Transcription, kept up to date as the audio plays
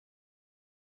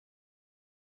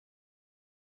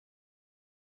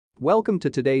Welcome to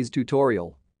today's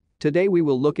tutorial. Today we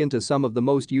will look into some of the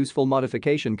most useful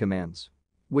modification commands,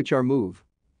 which are move,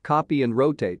 copy and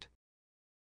rotate.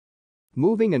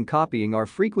 Moving and copying are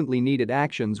frequently needed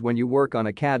actions when you work on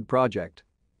a CAD project.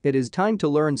 It is time to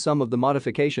learn some of the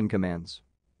modification commands.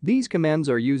 These commands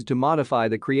are used to modify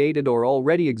the created or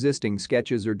already existing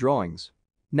sketches or drawings.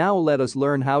 Now let us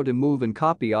learn how to move and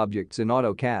copy objects in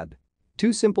AutoCAD.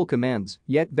 Two simple commands,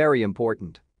 yet very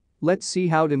important. Let's see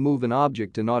how to move an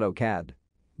object in AutoCAD.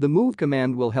 The move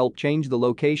command will help change the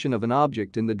location of an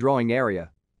object in the drawing area.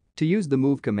 To use the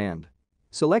move command,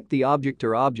 select the object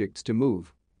or objects to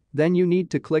move. Then you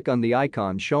need to click on the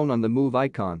icon shown on the move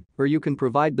icon, or you can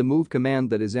provide the move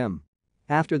command that is M.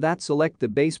 After that, select the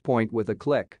base point with a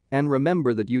click and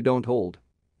remember that you don't hold.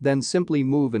 Then simply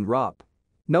move and drop.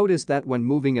 Notice that when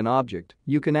moving an object,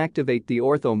 you can activate the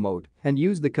ortho mode and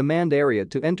use the command area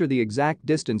to enter the exact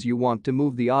distance you want to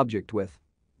move the object with.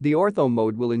 The ortho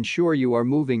mode will ensure you are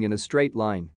moving in a straight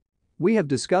line. We have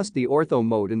discussed the ortho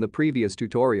mode in the previous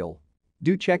tutorial.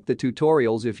 Do check the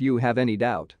tutorials if you have any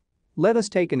doubt. Let us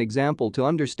take an example to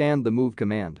understand the move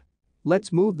command.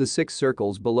 Let's move the 6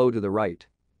 circles below to the right.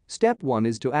 Step 1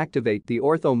 is to activate the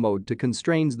ortho mode to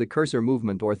constrain the cursor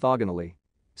movement orthogonally.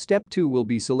 Step 2 will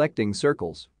be selecting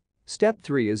circles. Step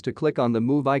 3 is to click on the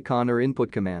move icon or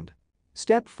input command.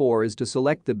 Step 4 is to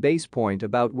select the base point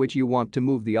about which you want to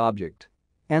move the object.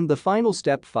 And the final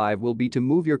step 5 will be to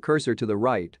move your cursor to the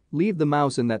right, leave the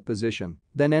mouse in that position,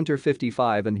 then enter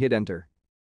 55 and hit enter.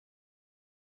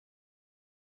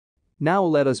 Now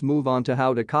let us move on to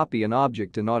how to copy an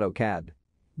object in AutoCAD.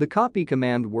 The copy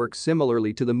command works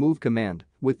similarly to the move command,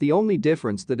 with the only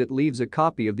difference that it leaves a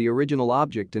copy of the original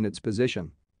object in its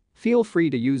position. Feel free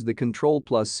to use the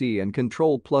Ctrl+C and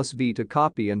Ctrl+V to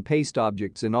copy and paste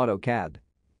objects in AutoCAD.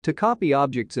 To copy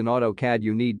objects in AutoCAD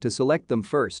you need to select them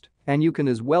first, and you can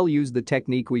as well use the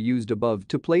technique we used above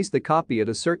to place the copy at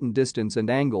a certain distance and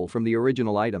angle from the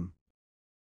original item.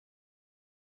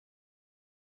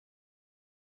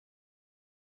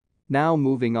 Now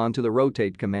moving on to the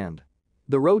rotate command.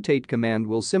 The rotate command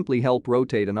will simply help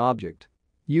rotate an object.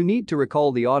 You need to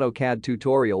recall the AutoCAD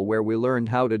tutorial where we learned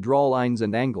how to draw lines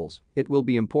and angles. It will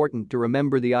be important to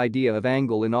remember the idea of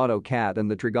angle in AutoCAD and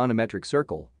the trigonometric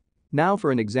circle. Now for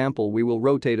an example we will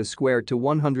rotate a square to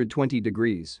 120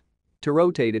 degrees. To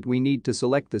rotate it we need to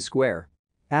select the square.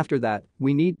 After that,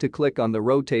 we need to click on the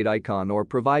rotate icon or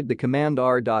provide the command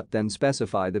R. Then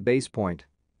specify the base point.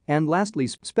 And lastly,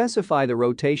 specify the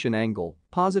rotation angle,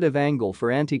 positive angle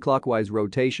for anti-clockwise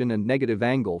rotation and negative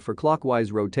angle for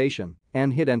clockwise rotation,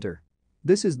 and hit enter.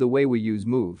 This is the way we use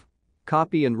move,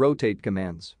 copy and rotate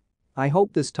commands. I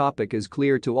hope this topic is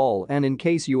clear to all, and in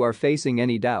case you are facing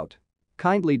any doubt,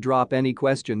 kindly drop any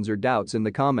questions or doubts in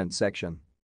the comments section.